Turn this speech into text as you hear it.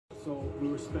so we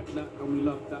respect that and we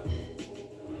love that.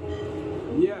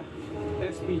 Yeah,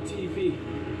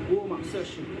 SBTV, warm-up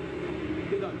session.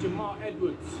 Big up Jamal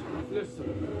Edwards.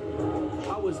 Listen,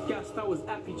 I was gassed, I was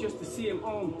happy just to see him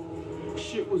home.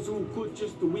 Shit was all good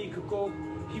just a week ago.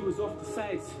 He was off the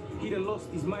sides, he done lost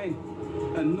his mind.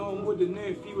 And no one would've known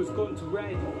if he was gone to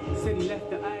ride. Said he left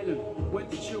the island,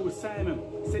 went to chill with Simon.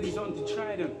 Said he's on to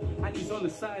Trident, and he's on the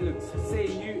silence.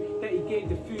 Saying you that he gave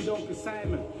the food on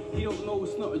consignment. He don't know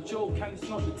it's not a joke and it's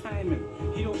not the timing.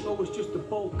 He don't know it's just the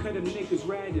bulk of them niggas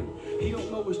riding. He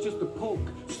don't know it's just a poke,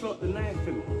 slot the knife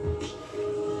in.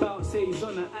 Bout say he's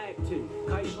on the hype thing,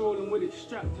 cause he's rolling with it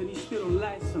strapped and he's still on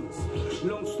license.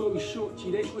 Long story short,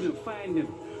 G, they couldn't find him.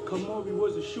 Kamori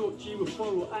was a short G with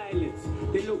furrowed eyelids.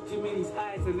 They looked him in his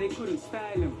eyes and they couldn't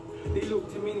style him. They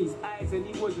looked him in his eyes and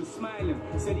he wasn't smiling.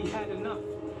 Said he had enough,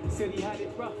 said he had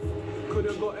it rough.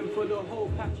 Could've got him for the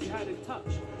whole pack, he had a touch.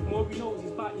 Maury knows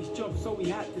he's about his job, so he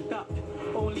had to duck.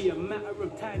 Only a matter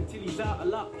of time till he's out of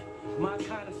luck. My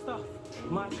kind of stuff,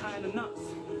 my kind of nuts.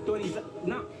 Don't he's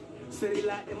nut, so they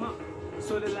light him up,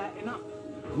 so they lighting up.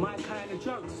 My kind of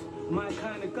drugs, my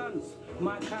kind of guns,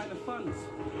 my kind of funds.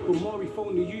 But Maury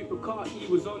phoned the youth because he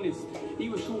was honest. He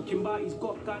was talking about he's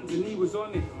got guns and he was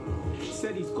on it.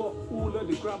 Said he's got all of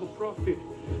the grabber profit.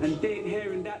 And they ain't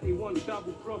hearing that they want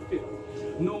double profit.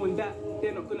 Knowing that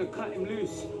they're not gonna cut him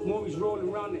loose. Maury's rolling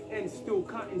around the end, still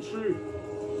cutting through.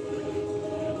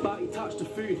 But he touched the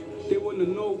food. They wanna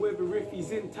know whether if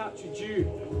he's in touch with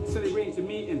you. So they arranged a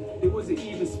meeting, they wasn't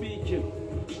even speaking.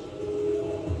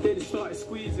 They just started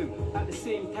squeezing. At the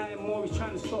same time, Maury's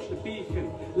trying to stop the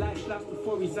beefing. Life flashed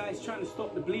before his eyes, trying to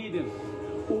stop the bleeding.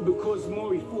 All because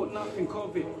Maury thought nothing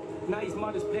of it. Now his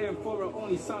mother's paying for her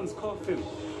only son's coffin.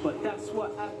 But that's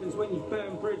what happens when you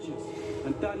burn bridges.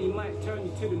 And Danny might turn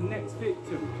you to the next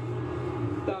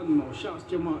victim. Don't know, shouts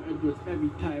to Jamal Edwards every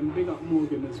time. Big up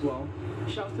Morgan as well.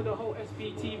 Shouts to the whole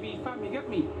SBTV family, get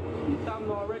me? You damn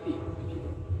know already.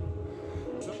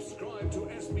 Subscribe to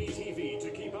SBTV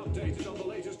to keep updated on the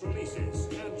latest releases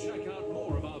and check out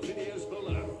more of our videos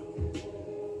below.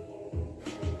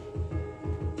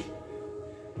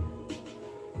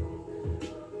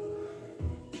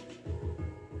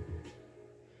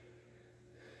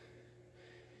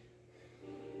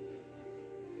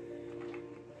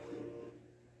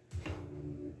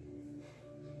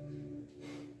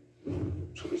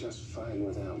 She'll be just fine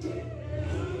without me.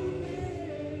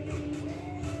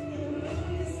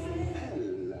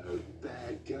 Hello,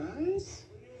 bad guys.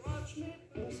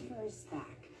 Lucifer is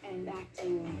back and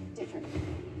acting different.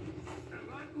 I'm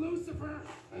not Lucifer.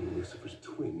 I'm Lucifer's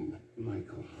twin,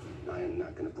 Michael. I am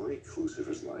not going to break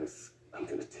Lucifer's life. I'm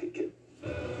going to take it.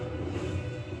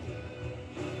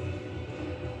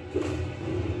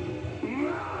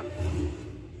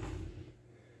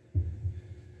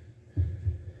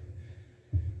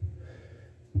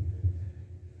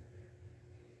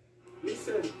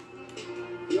 Listen,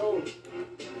 yo,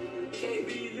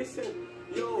 KB, listen,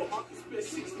 yo, I can split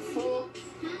 64.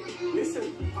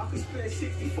 Listen, I can split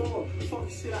 64. Fuck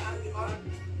shit, I had it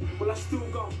on. Well, I still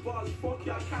got bars, fuck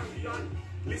it, I can't be on.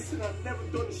 Listen, I've never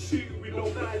done a shooting with no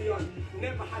value on.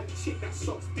 Never had a chick that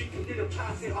sucks dick and didn't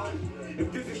pass it on.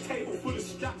 If there's a table full of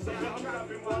straps, I bet I'm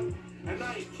grabbing one. And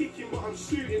I ain't kicking, but I'm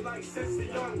shooting like Cesar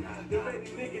Young. The ready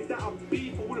nigga that I'm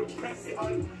beef, I wouldn't press it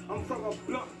on. I'm from a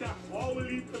block that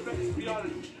only prevents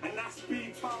beyond. And that's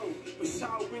B-Town, but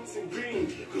shout Winston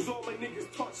Green. Cause all my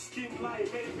niggas touch skin like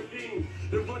Maybelline.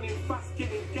 They're running fast,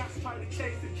 getting gas, trying to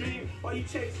chase the dream. While you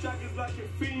chase dragons like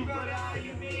a fiend, brother, how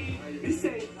you mean? This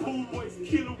ain't pool boys,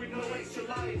 killer with no extra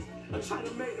lines. I'm trying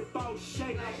to make the bow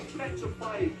shake like a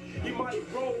petrified. You might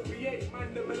roll, we ain't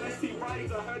man them unless he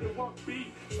rides. I heard it one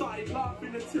beat, started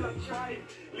laughing until I cried.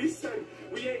 Listen,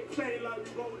 we ain't playing like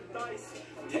we roll the dice.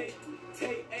 Take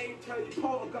aim, turn your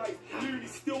poltergeist. Looney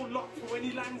still locked for when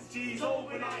he lands G's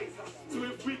overnight. So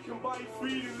if we can buy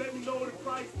freedom, let me know the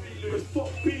price. Cause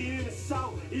fuck being in the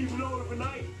south, even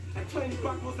overnight. And 20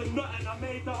 back was a nut and I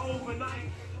made that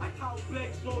overnight. I count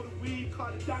legs, roll the weed,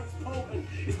 call the dance potent.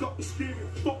 It's got me screaming,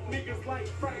 fuck niggas like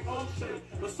Frank Ocean.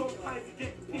 But sometimes you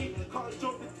get the peak, can't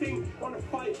jump the thing. Wanna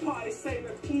fight party, say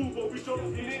they're cool, but we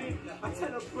jumping in. I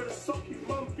tell her brother, suck his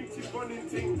mum, thinks he's running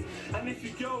things. And if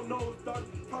your girl knows done,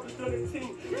 probably done a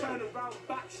thing. Turn around,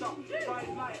 back shot,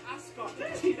 ride like Ascot.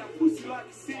 See that pussy like a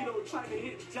casino, trying to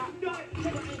hit the jackpot.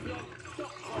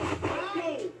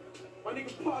 Yo, my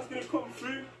nigga Par's gonna come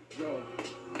through. Yo,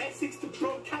 X6 to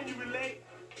bro, can you relate?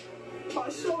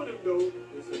 Can't show them though.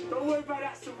 Don't worry about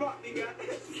that Ciroc, nigga.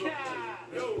 Yeah.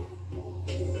 Yo.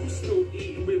 I'm still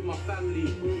eating with my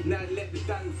family. Now let the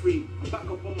Dan free. I'm back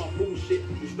up on my bullshit.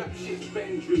 This rap shit's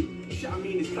Benju. Shit I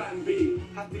mean is plan B.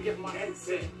 Had to get my head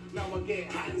set. Now I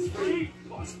get hands free.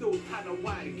 But I still kinda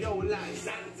white. Yo like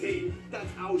Santi.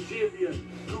 That's Algerian.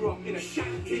 Grew up in a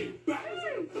shanty. Back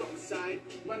on the block side.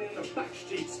 Running on the back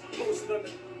streets. Posted on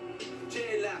the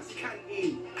jailhouse,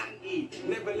 canteen, auntie,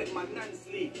 never let my nan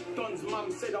sleep. Don's mum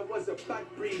said I was a bad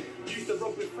breed. Used to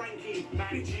rob with Frankie,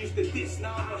 bitch used to diss.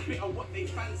 Now I'm a bit of what they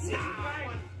fancy.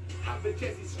 Have a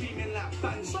Jesse screaming like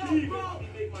Banshee. Money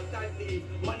made my dad leave,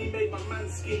 money made my man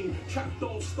scheme. Trap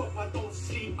don't stop, I don't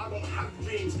sleep, I don't have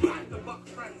dreams. Bang the buck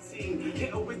Francine,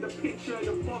 hit her with the picture of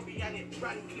the Bobby and it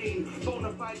ran clean.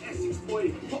 Bonafide Essex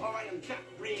boy, put her I am Jack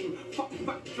Green. Fuck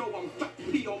Fat Joe, I'm Fat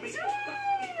P, I'll make her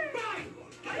fat. Bang!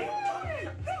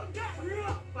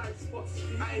 5 spots,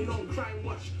 I ain't on crime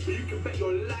watch, but you can bet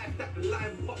your life that the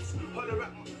line pops. Holler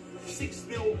at 6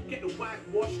 mil, get the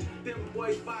whitewashed. Them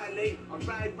boys violate, I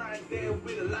ride round there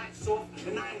with the lights off.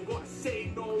 And I ain't gotta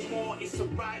say no more, it's a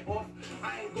write-off.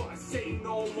 I ain't gotta say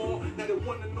no more. Now they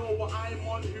wanna know what I'm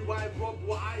on, who I robbed,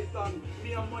 what I done.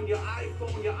 Me, I'm on your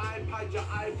iPhone, your iPad, your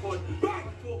iPod. Back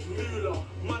I talk moolah,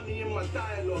 money in my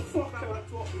dialogue. Fuck how I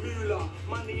talk moolah,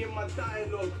 money in my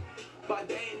dialogue. But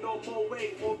there ain't no more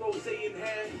way, more rose in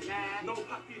hair. No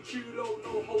Papi Chulo,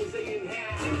 no Jose in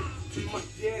hair. Too much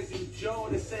years in jail,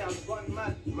 they say I've run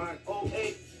mad.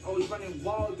 08, I was running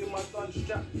wild in my gun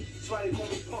strap. That's why they call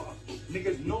me Potter.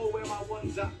 Niggas know where my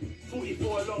one's at.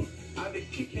 44 long, I've been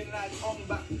kicking like on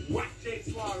back. Whack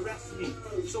Jakes wanna harass me,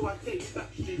 so I take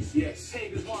back streets. Yes,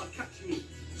 haters wanna catch me,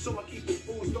 so I keep it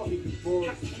balls off.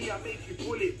 Catch me, I make you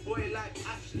bullet, boy like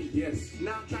Ashley. Yes,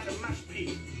 now I'm trying to mash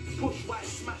P. Push white,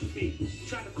 smash beat,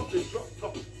 trying to cop the drop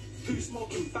top. 2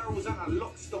 smoking barrels and a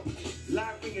lock stop.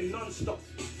 Line ringing non-stop,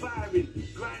 firing.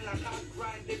 Grind like I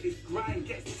grind, if this grind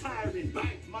gets tiring.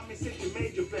 Bang, mummy said you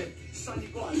made your bed, son you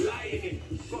got a lie in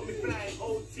it. Got me flying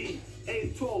OT,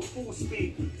 812 full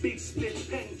speed. Big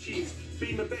split, pen cheese,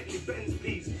 be my Bentley Benz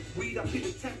please. Weed up in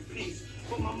the tent please.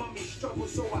 But my mummy struggled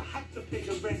so I had to pay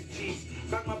the rent cheese.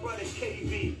 Back my brother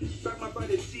KV, back my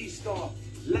brother G-Star.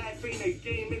 Life ain't a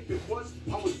game, if it was,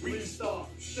 I would restart.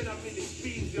 Then I'm in the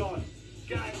speed yard,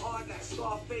 going hard like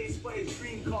Scarface for his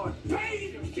green card.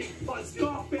 Paid him big fuzz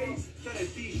Scarface, trying to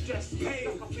de-stress.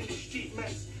 Stuck up in the street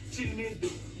mess, chilling in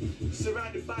the,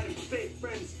 surrounded by them fake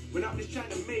friends. When I'm just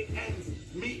trying to make ends,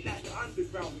 meet like the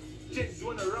underground. Gents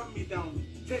wanna run me down,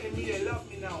 telling me they love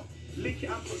me now. Lick it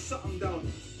and put something down.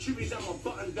 Chewies and my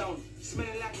button down.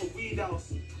 Smelling like a weed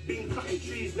house. Been cutting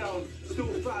trees down. Still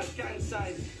proud gang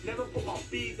signs. Never put my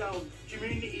feet down.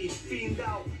 Community fiend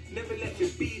out. Never let me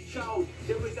be child.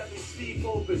 They always have me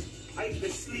sleepovers. I used to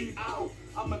sleep out.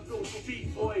 I'm a real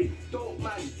street boy. Dope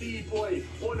man, D-boy.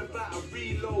 All about a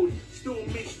reload. Still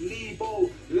miss Lebo.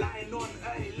 Lying on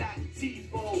early like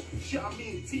T4. Shit I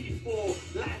mean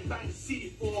T4. Line bang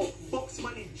C4. Box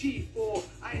money G4.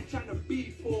 I ain't trying to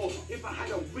be poor. If I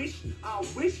had a wish, I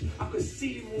wish I could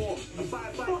see more. And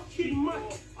bye fucking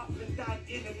more. Up and down,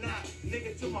 in and out.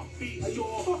 Nigga till my feet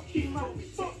sore. Fucking man,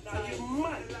 fuck now. You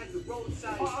mad like the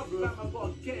roadside. Fam, I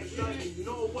gotta get it done. You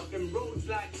know what them roads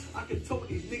like. I can tell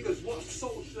these niggas what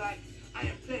soul's like. I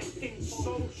ain't playing ping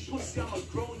pong. Pussy, I'm a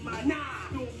grown man. Nah,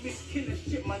 don't miss killer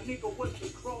shit. My nigga was the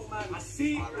crow man. I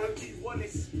see. R.I.P.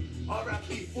 Wallace.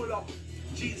 R.I.P. Fuller.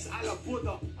 Jesus a la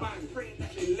Buddha. Bang, praying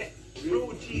that they let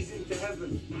real G's into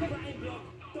heaven.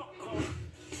 Blog.com.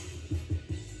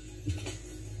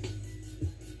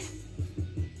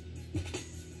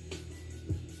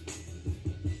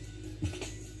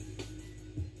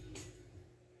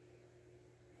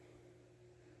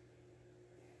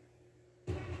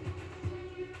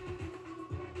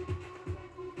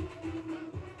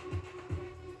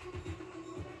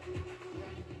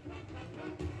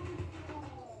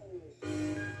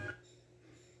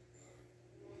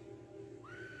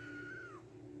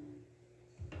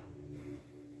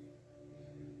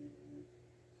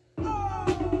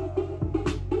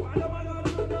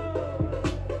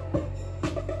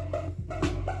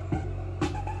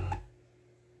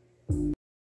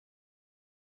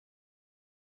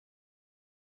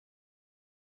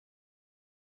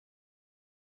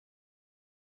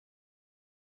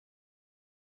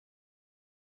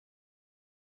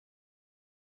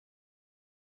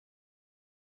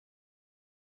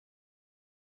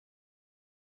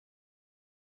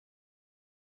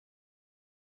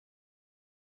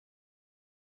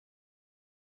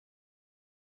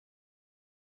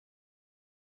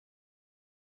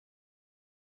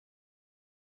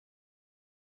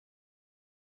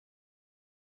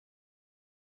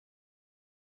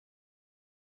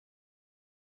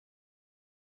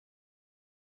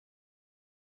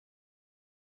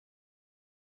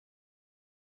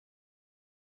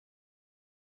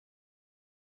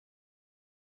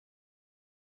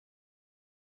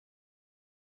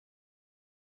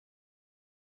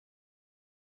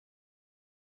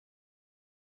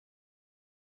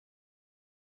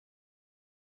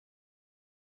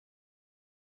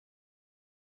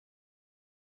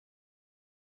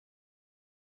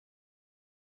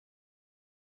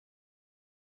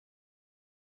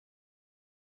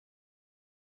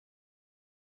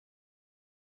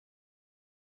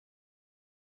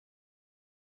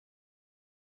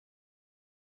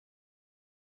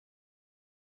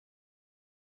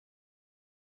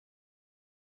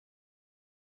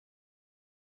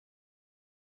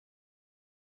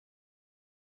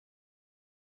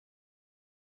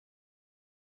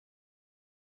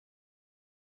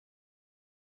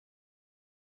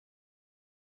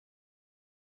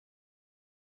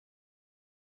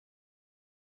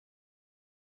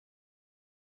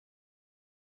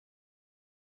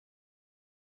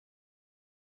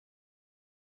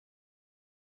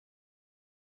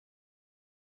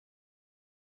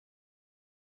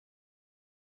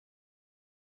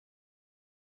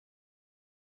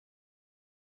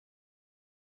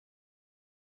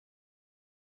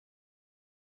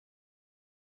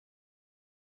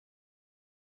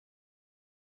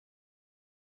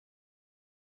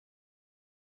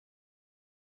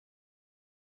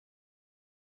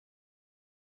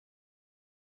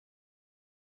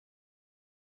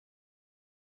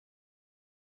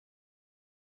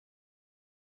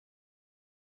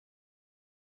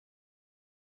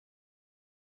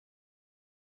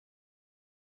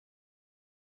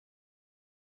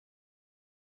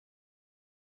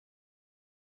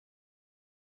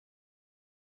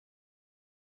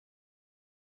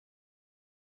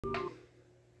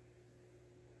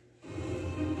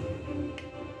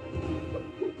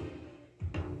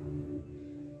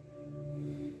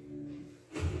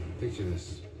 Picture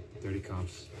this. Dirty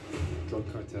cops, drug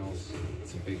cartels,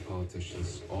 some big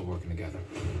politicians all working together.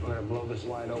 We're gonna blow this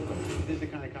wide open. This is the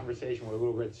kind of conversation where a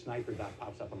little red sniper dot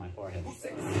pops up on my forehead.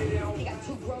 You got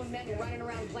two grown men running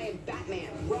around playing Batman,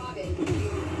 Robin,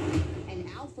 and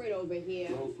Alfred over here.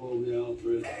 Don't call me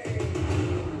Alfred.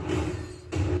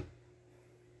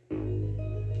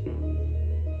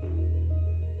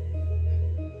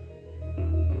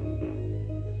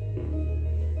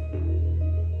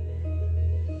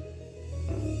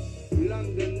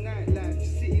 London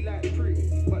nightlife, city like pretty,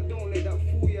 but don't let that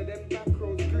fool you, them back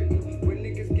roads gritty. When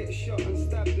niggas get shot and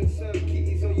stabbed and serve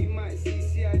kitties, or you might see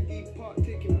CID Park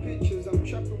taking pictures. I'm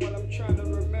trapping while I'm trying to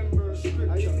remember a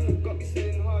scripture. Got me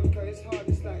selling hard, cause it's hard,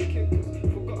 it's like kickers.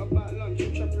 Forgot about lunch,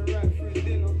 I'm trapping right through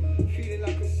dinner. Feeling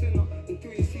like a sinner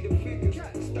until you see the figures.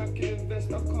 Stack and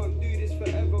invest, I can't do this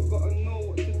forever. Gotta know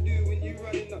what to do when you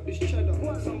running up this cheddar.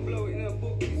 Some blow it in a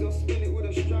bookies, or spin it with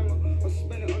a stranger, or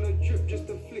spend it on a drip just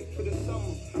to flick for the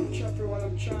summer. I'm trapping while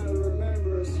I'm trying to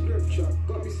remember a scripture.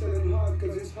 Got me selling hard,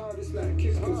 cause it's hard, it's like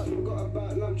kickers. Forgot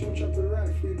about lunch, I'm trapping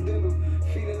right through dinner.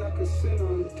 Feeling like a sinner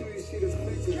until you see the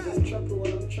figures. I'm trapping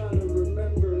while I'm trying to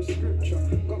remember a scripture.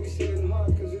 Got me selling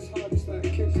hard, cause it's hard, it's like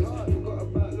kickers. Forgot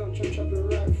about lunch, I'm trapping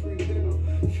right through dinner.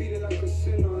 Feeling like a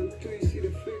sinner until you see the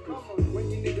figures. When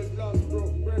you niggas last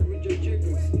broke bread with your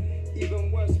jiggers.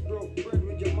 Even worse, broke bread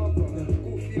with your mother.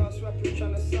 Goofy ass rappers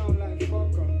trying to sound like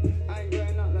fucker. I ain't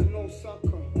going out like no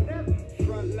sucker.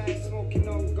 Front line smoking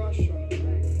on gusher.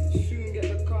 Soon get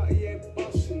the Cartier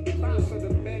bussin'. Use of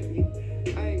the Bentley,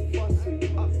 I ain't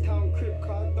fussing. Uptown crib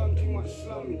car, done too much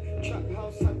slumming. Trap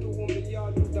house had to warm the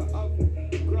yard with the oven.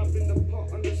 Grabbing the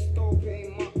pot on the stove, it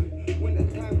ain't mutton. When the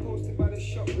time posted by the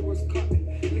shop, it was cutting.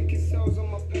 Linking cells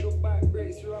on my pedal bike,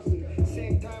 brakes rubbing.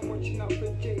 Same time watching out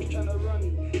for Jakes trying to run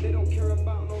it. They don't care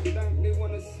about no dank, they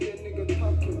wanna see a nigga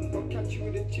tucking. Or catch you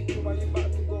with a chicken while you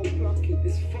about to go pluck it.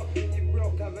 It's fucking you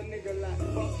broke, have a nigga like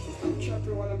fuck it. I'm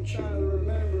trapping while I'm trying to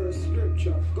remember a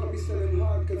scripture. Got me selling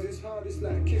hard, cause it's hard, it's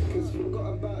like kickers.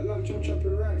 Forgot about lunch, I'm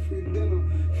trapping right through dinner.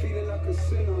 Feeling like a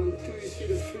sinner until you see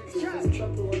the figures. I'm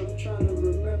trapping while I'm trying to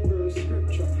remember a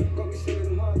scripture. Got me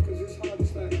selling hard, cause it's hard,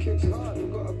 it's like kickers.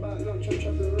 Forgot about lunch, I'm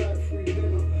trapping right through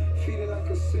dinner. Feeling like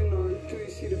a sinner until you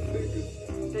see the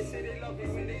figures. They say they love you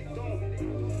when they don't.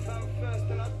 Fan first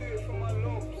and I do it for my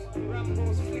lobes.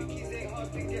 Rambo's flickies ain't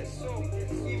hard to get soaked.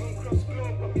 Even cross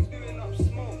globe, but we doing up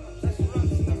smoke. Let's run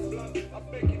to the blunt, I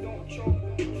beg you don't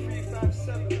choke.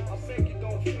 357, I beg you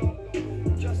don't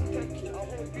float. Just take it, I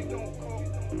hope you don't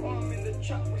cope. Arm in the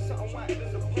trap with something white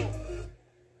as a poke.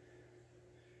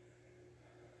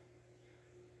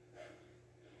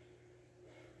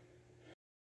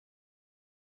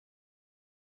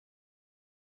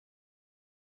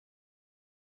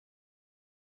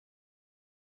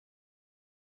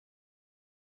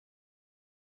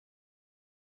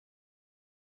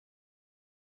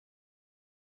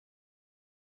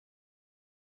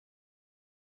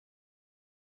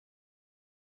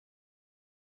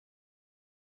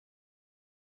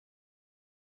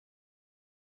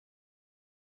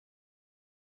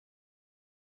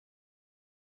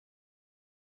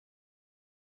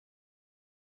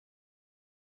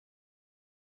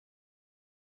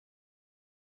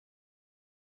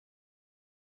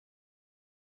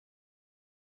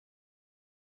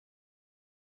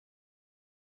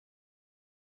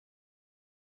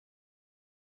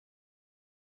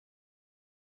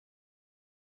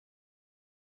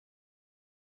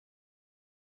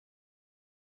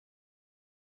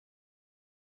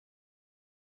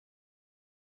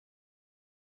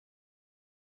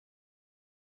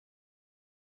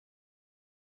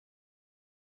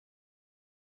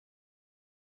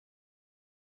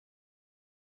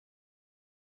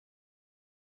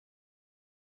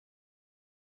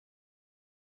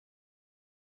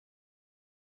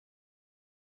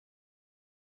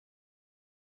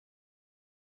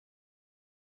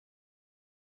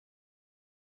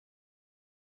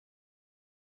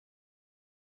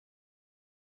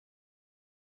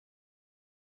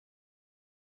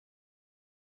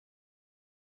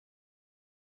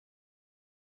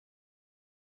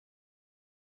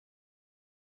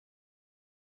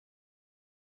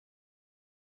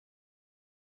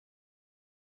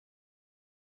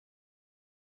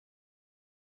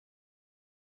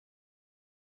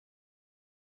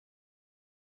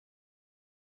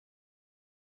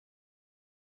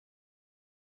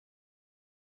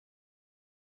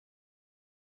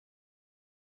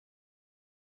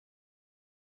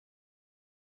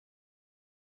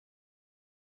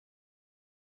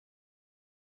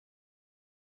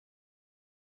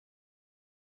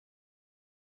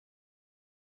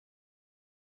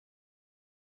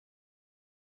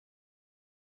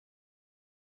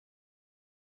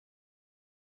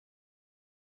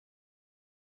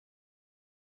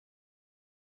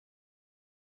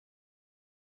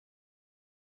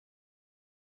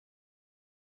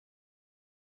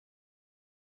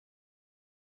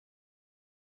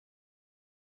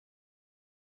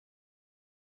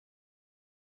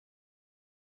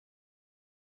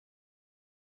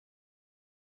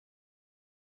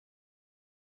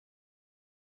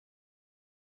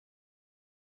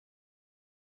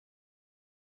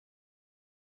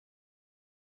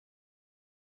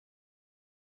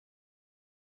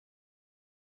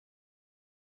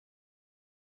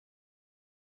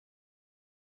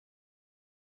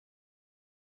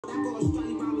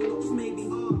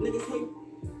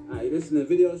 Alright, listen, the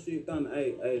video shoot done.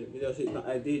 Hey, video shoot done.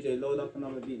 Hey, DJ, load up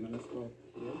another beat, man. Let's go.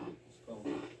 Yeah, let's go.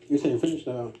 You saying finish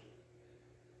now?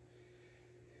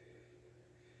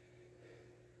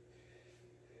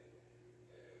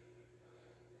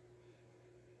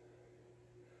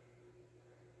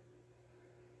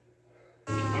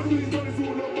 I really got this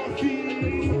all on my feet,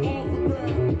 niggas off the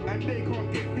ground, and they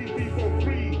can't get BP for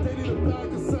free. They need a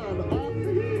bag of sound,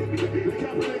 They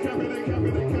cap it.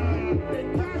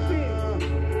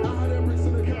 I had them bricks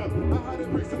in the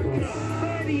cap.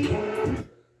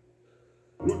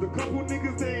 With a couple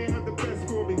niggas, they ain't had the best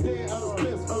for me. They ain't had the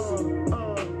best for me.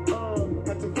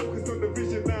 Had to focus on the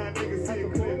vision, now niggas see it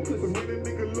clear. Cause when a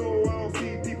nigga low, I don't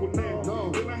see people there.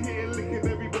 Then I hear it licking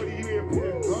everybody, you ain't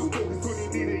paired. Focus on you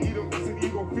need it, you don't listen, you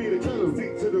gon' feel it.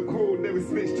 Stick to the code, never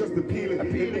snitch, just to peel it. A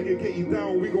nigga get you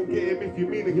down, we gon' get him if you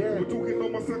mean it. We're talking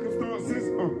on my circumstances.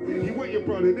 You want your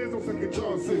brother, there's no second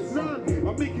chances.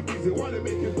 I'm making music, why they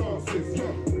making dances?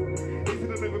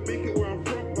 Listen, I never make it where I'm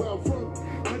from.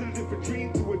 I had a different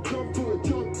dream to a job.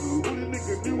 All the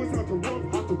nigga knew was how to rob.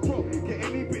 Get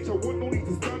any bitch I want, no need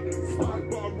to stunt. But I'd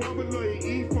rather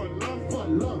loyalty, fun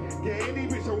love. Get any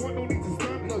bitch I want, no need to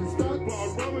stunt. But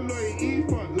I'd rather loyalty,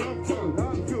 fun love.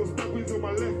 She feels stab wounds on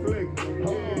my left leg.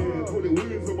 Yeah, call it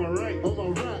wounds on my right.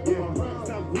 Yeah,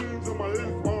 stab wounds on my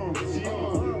left arm. She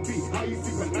asked me, how you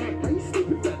sleep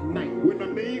at night? When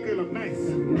I'm there, girl, I'm nice.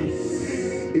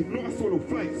 If not, I solo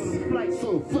flights.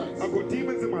 I got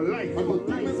demons in my life.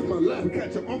 We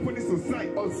catch them up when it's on sight.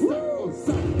 You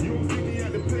don't see me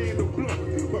at the play in the block,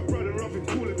 but brother, I've been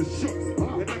calling the shots.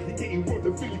 And I can get you robbed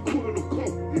and feel you calling the cop.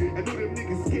 And all them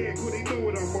niggas scared, cause they know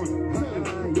what I'm on.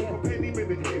 And look up any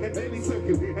minute and any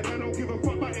second, and I don't give a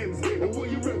fuck my ends and what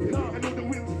you repping. I know the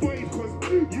wind's fine, cause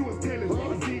you was telling.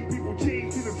 I seen people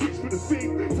change, see the switch for the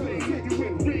same. You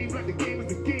went rave like the game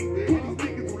is a game. And these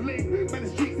niggas were lame, man, the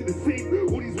streets are the same.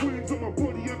 All these wounds on my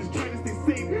body, I'm just trying to stay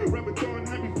safe. Ramadan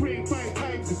had me praying 5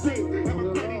 times a day. And my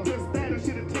granny just died, I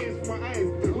shed a tears from my eyes.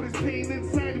 All this pain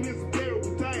inside me is a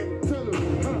terrible time. Tell him,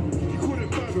 you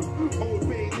couldn't fathom. Old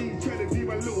baby trying to do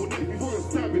my little nephew for a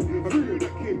stabbing. I feel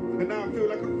that kid, and now I feel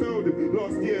like I failed him.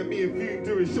 Last year, me and Fume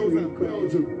doing shows like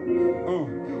Belgium.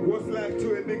 What's life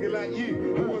to a nigga like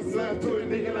you? What's life to a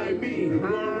nigga like me?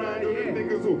 Run around all the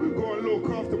niggas or go and look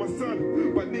after my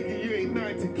son. But nigga, you ain't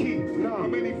nothing to keep. How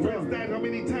many friends died? How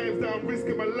many times that I'm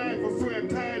risking my life? I swear I'm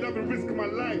tired, I've been risking my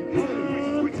life.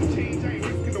 Quick to change, I ain't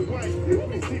risking a wife. When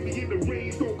they see me in the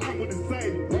range, don't come with the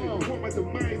side. I want my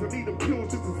demise, I need the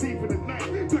pills just to see for the night.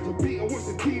 Like a beat, I watch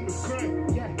the demons cry.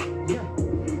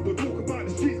 Don't talk about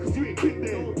the streets cause you ain't been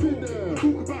there. Don't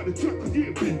talk about the truck cause you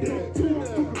ain't been there.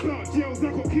 Talk about jails,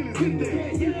 I got killers in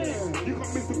there. You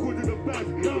can't miss the good and the bad.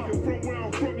 If you're from where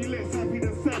I'm from, you less happy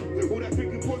than sad. All that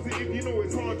thinking positive, you know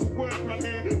it's hard to work right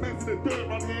here. Man's in the dirt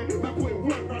right here, my boy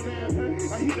work right here.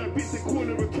 I hear that bitch, they call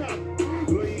her a cab.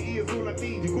 Loyalty is all I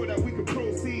need, you got that we can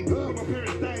proceed. When my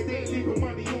parents died, they ain't legal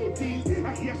money or deeds.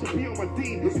 Actually, I should be on my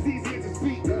team, it's easier to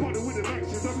speak. Harder with an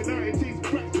actions, I've been out and chasing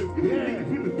fractions. Niggas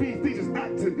with the beats, they just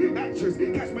acting. Actress,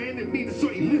 catch my enemy, the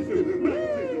shot he lifting.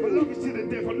 I love you to the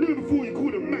death, I knew before you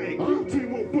called him Mac. 2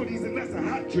 more bodies and that's a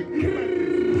hat-trick.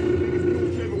 Niggas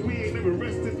killed Trevor, we ain't never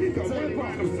rested. Got money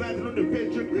right, I'm sliding on the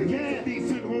bedroom. Yeah,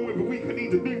 decent home every week, I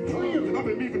need a new plan. I've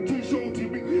been moving 2 shows to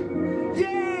me.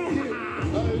 Yeah!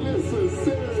 Hey, listen,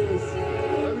 serious.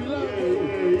 Every level.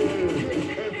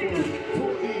 F1,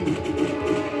 14.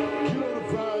 You know the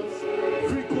vibes.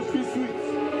 3 course, 3 sweets.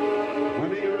 I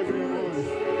need a regular artist.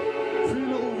 3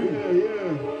 little V.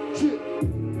 Yeah. Shit.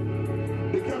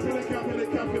 The cap in the cap in the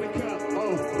cap in the cap. I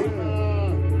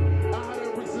had a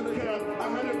bricks in the cap. I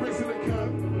had a bricks in the cap.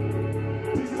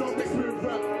 These don't mix with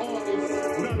rap artists.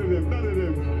 None of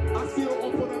them. I see her up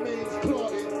on the main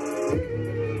clotting.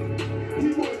 He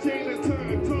bought chain and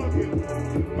turn target.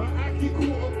 My Aki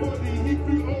caught a body. He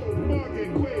flew over bargain.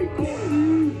 Quake.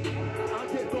 I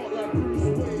get dark like Bruce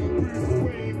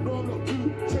Wayne. No, I'm not 2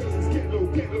 chains. Get low,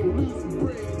 lose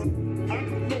brain. I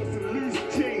can floss and lose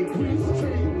chain.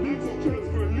 Lose on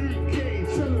transfer, lose cage.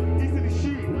 He said he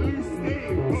shoot, loose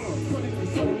aim. Funny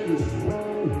minutes.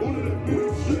 All of them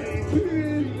loose chains.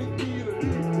 Feeling me in a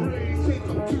new brain. Take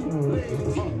up 2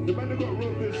 lanes. The man that got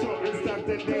robbed and shot and stabbed,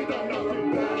 then they done nothing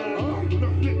bad.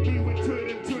 Not flip me with 2 of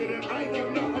them, I ain't got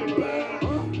nothing bad.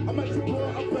 I might just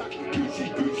blow her back. Gucci,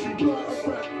 blow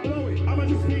her back. Blow it. I might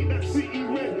just paint that city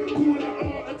red. Call it a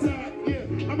heart attack.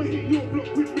 Yeah, I'ma hit your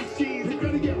block with machines. You're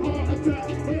gonna get heart attack.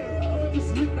 Yeah, I'ma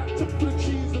just lick that chop for the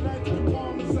cheese and I get the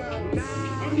parmesan.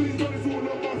 I'm really got this all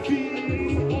on my feet and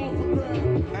they off the ground.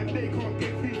 And they can't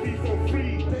get BP for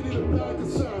free. They need a bag of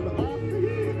sound.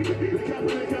 The cap in the cap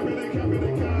in the cap in the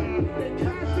cap.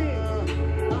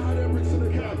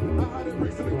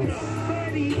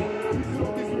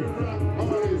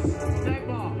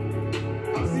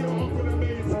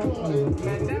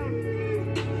 Man down.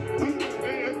 Ain't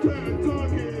a clan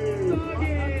target.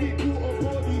 I keep cool on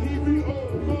body, he be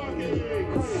on market.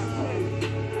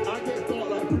 I get dark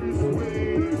like Bruce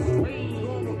Wayne.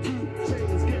 Normal 2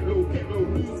 chains, get low,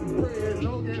 lose bread.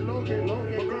 Low, get low.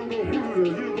 My gun go through the,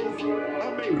 you go through.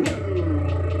 I make